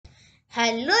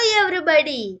Hello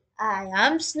everybody, I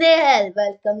am Snehal.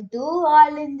 Welcome to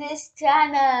all in this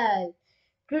channel.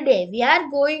 Today we are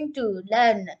going to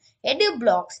learn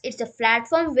edublocks. It's a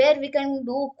platform where we can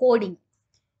do coding.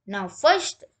 Now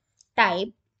first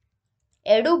type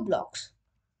edublocks,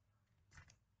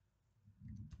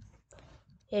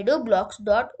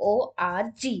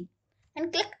 edublocks.org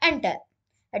and click enter.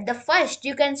 At the first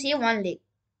you can see one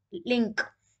link.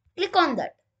 Click on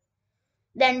that.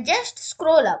 Then just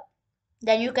scroll up.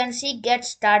 Then you can see get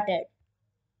started.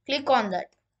 Click on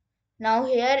that. Now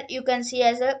here you can see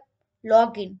as a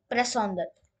login. Press on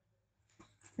that.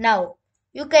 Now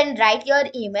you can write your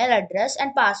email address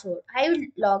and password. I will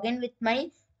log in with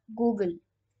my Google.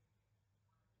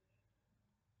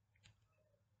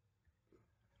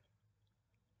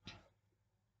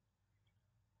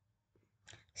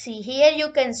 See here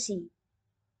you can see.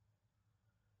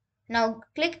 Now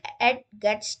click at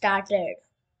get started.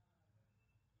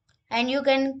 And you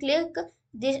can click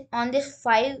this on these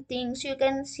five things you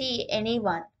can see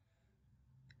anyone.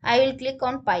 I will click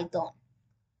on Python.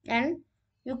 And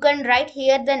you can write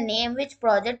here the name which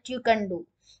project you can do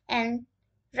and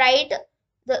write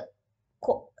the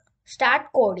start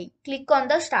coding. Click on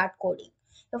the start coding.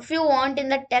 If you want in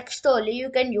the text only you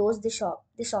can use this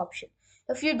option.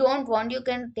 If you don't want you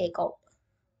can take out.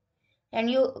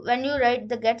 And you when you write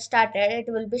the get started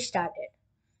it will be started.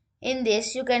 In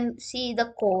this you can see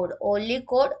the code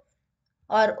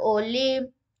or only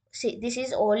see this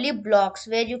is only blocks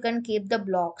where you can keep the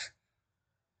blocks,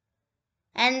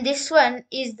 and this one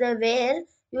is the where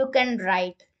you can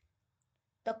write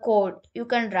the code you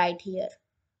can write here.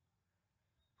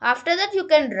 After that you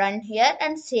can run here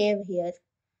and save here.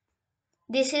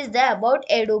 This is the about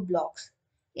edu blocks.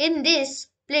 In this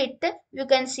split you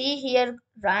can see here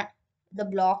run the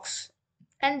blocks,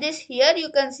 and this here you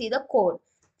can see the code.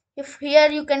 If here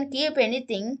you can keep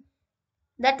anything,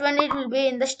 that one it will be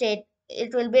in the state,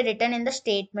 it will be written in the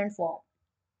statement form.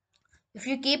 If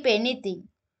you keep anything,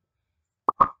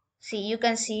 see you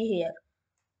can see here.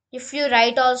 If you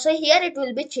write also here it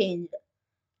will be changed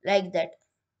like that.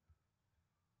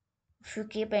 If you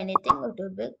keep anything it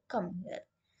will be come here.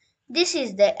 This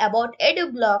is the about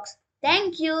edu blocks.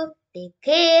 Thank you. Take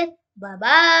care. Bye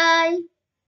bye.